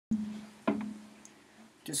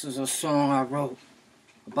This is a song I wrote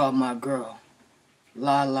about my girl,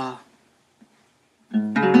 La.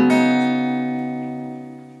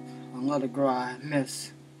 Another girl I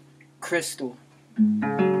miss, Crystal. And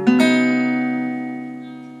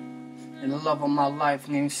the love of my life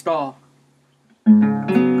named Star.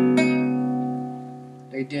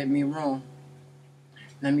 They did me wrong.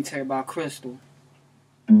 Let me tell you about Crystal.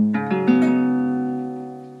 I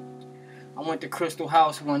went to Crystal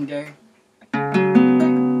house one day.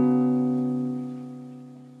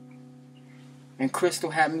 And Crystal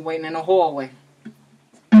had me waiting in the hallway.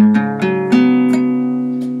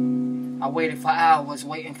 I waited for hours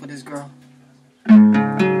waiting for this girl. I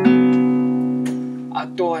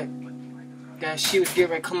thought that she was getting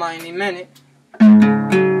ready to come out any minute.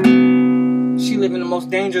 She lived in the most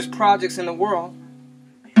dangerous projects in the world.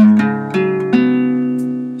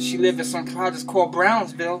 She lived in some projects called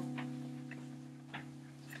Brownsville.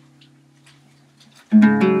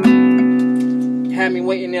 Had me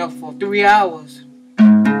waiting there for 3 hours.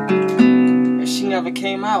 And she never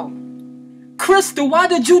came out. Crystal, why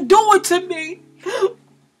did you do it to me?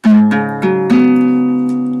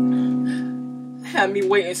 Had me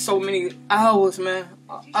waiting so many hours, man.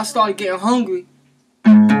 I started getting hungry.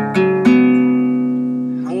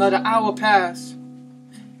 Another hour passed.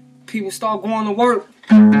 People start going to work.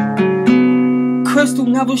 Crystal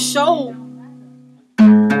never showed.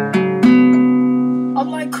 I'm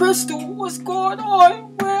like, Crystal, what's going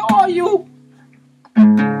on? Where are you?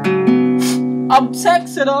 I'm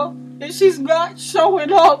texting her, and she's not showing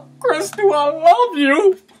up. Crystal, I love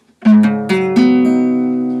you.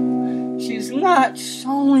 She's not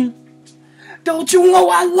showing. Don't you know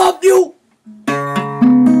I love you?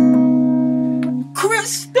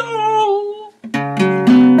 Crystal,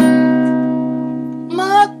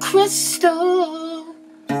 my Crystal,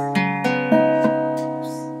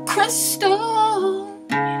 Crystal,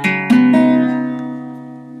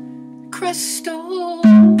 Crystal,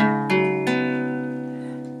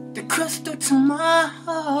 the crystal to my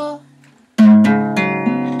heart.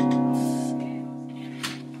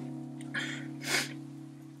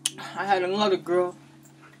 I had another girl.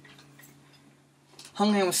 Her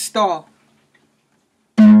name was Star.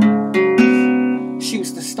 She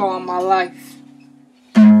was the star of my life.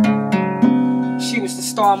 She was the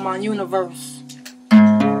star of my universe.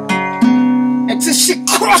 Until she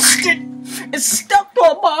crushed it and stepped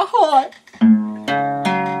on my heart.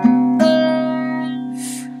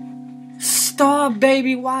 Star,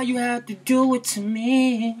 baby, why you had to do it to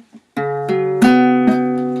me?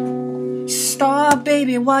 Star,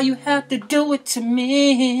 baby, why you had to do it to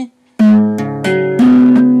me?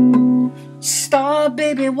 Star,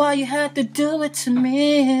 baby, why you had to do it to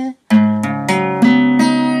me?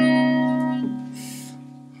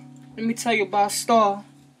 Let me tell you about Star.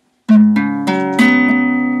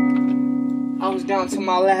 I was down to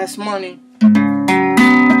my last money.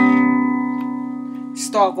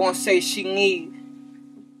 Star gonna say she need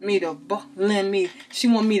me to lend me. She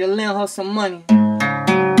want me to lend her some money.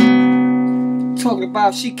 Talking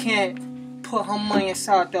about she can't put her money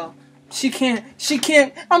inside the. She can't.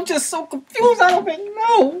 I'm just so confused. I don't even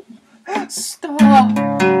know. Star,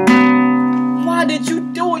 why did you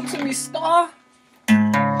do it to me, Star?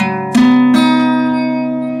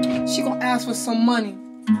 She gonna ask for some money.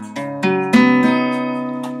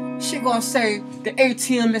 She gonna say the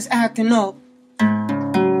ATM is acting up.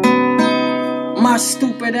 My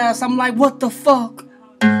stupid ass, I'm like, what the fuck?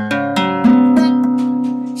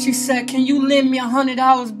 She said, can you lend me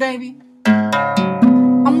 $100, baby?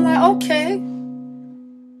 I'm like, okay.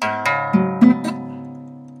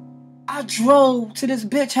 I drove to this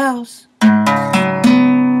bitch house.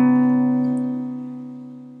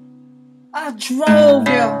 I drove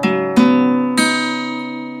there.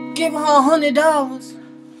 Give her $100.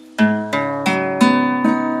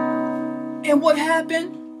 And what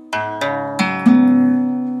happened?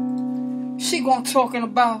 She gonna talking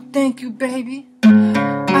about, thank you, baby.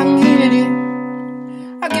 I needed it.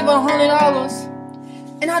 I give her $100.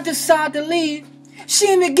 And I decide to leave. She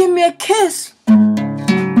didn't even give me a kiss.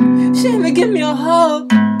 She didn't even give me a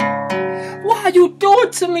hug. Why you do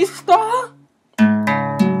it to me, Star?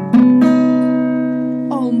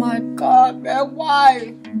 Oh my God, man,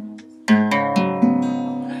 why?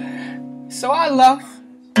 So I left.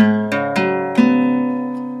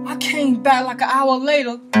 I came back like an hour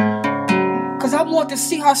later. Cause I wanted to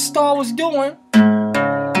see how Star was doing.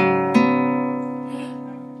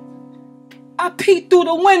 I peeked through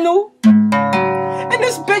the window, and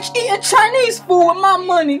this bitch eating Chinese food with my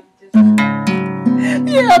money.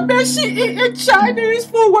 Yeah, man, she eating Chinese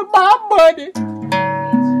food with my money.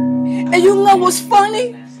 And you know what's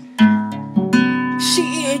funny? She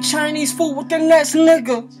eat Chinese food with the next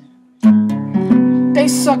nigga. They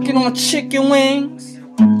sucking on chicken wings,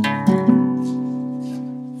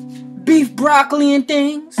 beef broccoli and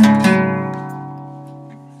things.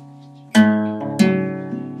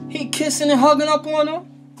 He kissing and hugging up on her.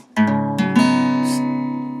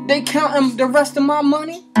 They counting the rest of my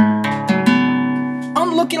money.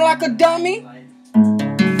 I'm looking like a dummy.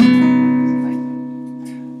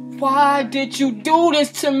 Why did you do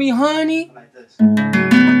this to me, honey?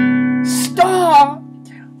 Star,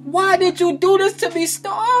 why did you do this to me,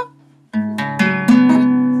 Star?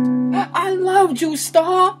 I loved you,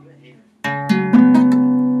 Star.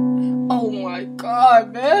 Oh my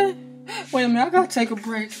God, man. Wait a minute, I gotta take a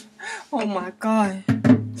break. Oh my God.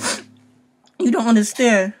 You don't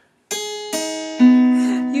understand.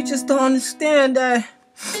 You just don't understand that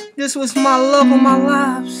this was my love of my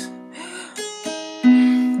lives.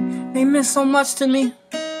 They meant so much to me.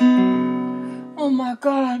 Oh my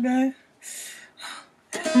God, man.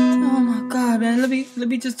 Oh my God, man. Let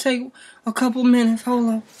me just take a couple minutes. Hold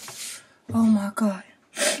up. Oh my God.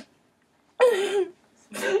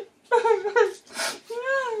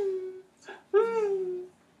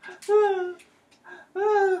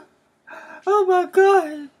 Oh my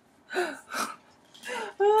God.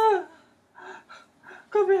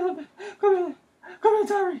 Come here,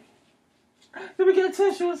 Tari. Let me get a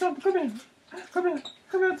tissue or something. Come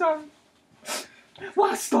here, Tari.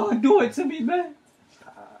 Why Star do it to me, man?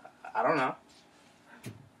 I don't know.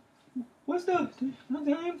 What's the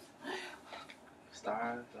names?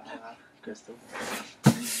 Star, Crystal.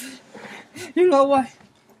 You know what?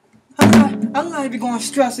 I'm not even going to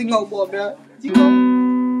stress it no more, man. You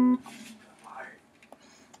know?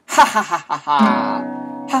 Ha ha ha ha ha.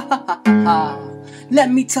 Ha ha ha ha ha.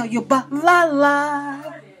 Let me tell you about La La.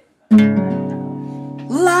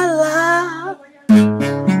 La La.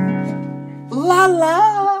 La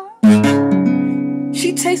La.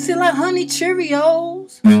 She tasted like honey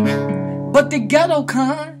Cheerios, but the ghetto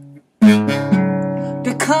kind.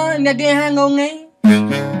 The kind that didn't have no name.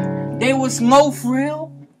 They was no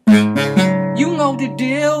frill. You know the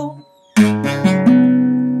deal.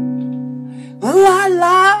 La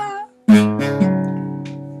La.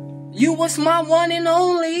 You was my one and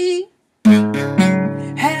only.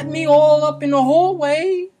 Had me all up in the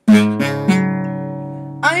hallway.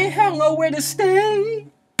 I ain't had nowhere to stay.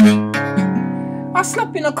 I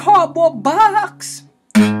slept in a cardboard box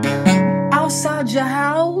outside your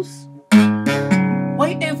house,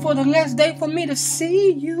 waiting for the next day for me to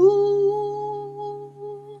see you.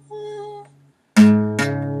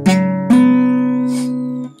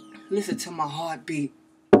 Listen to my heartbeat.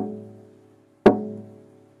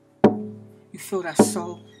 You feel that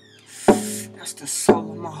soul? That's the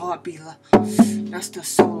soul of my heartbeat. That's the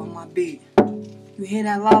soul of my beat. You hear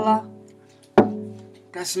that, La La?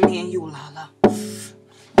 That's me and you, La La.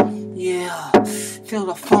 Yeah, feel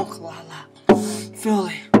the funk, La La. Feel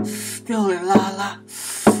it, La La.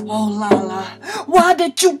 Oh, La La. Why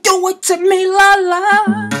did you do it to me, La La?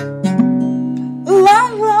 La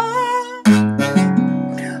La.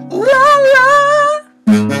 La La.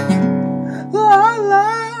 La La.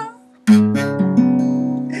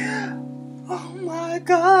 Oh my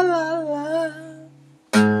God, La La.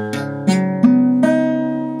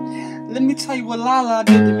 Let me tell you what La La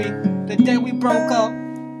did to me the day we broke up.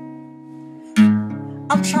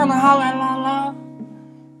 I'm trying to holler at La La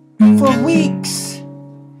for weeks,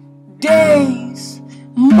 days,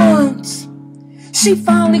 months. She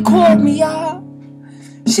finally called me out.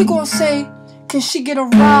 She gonna say, can she get a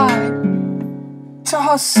ride to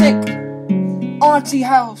her sick auntie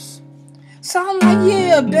house? So I'm like,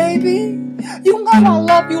 yeah, baby. You know I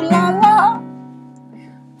love you, La La.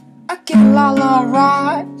 I give La La a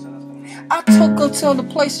ride. I took her to the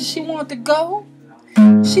places she wanted to go.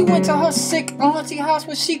 She went to her sick auntie house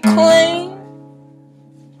where she claimed.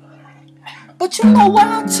 But you know where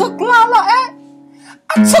I took La La at?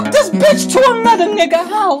 I took this bitch to another nigga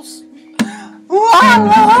house. La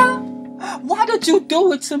La, why did you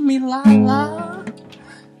do it to me, La La?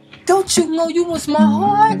 Don't you know you was my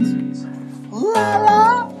heart? La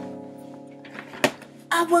La,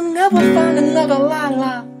 I will never find another La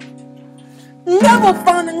La. Never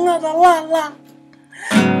find another La La.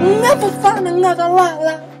 Never find another La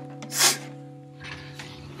La.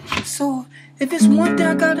 So, if it's one thing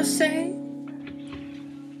I gotta say,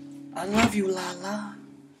 I love you, La La.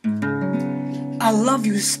 I love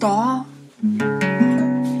you, Star.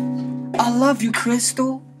 I love you,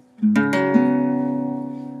 Crystal.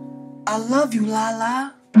 I love you, La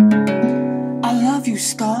La. I love you,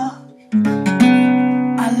 Star.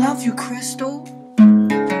 I love you, Crystal.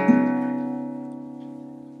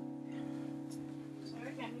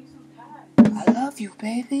 love you,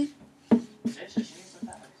 baby. She needs some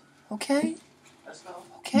facts. Okay? Let's go.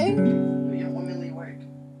 Okay?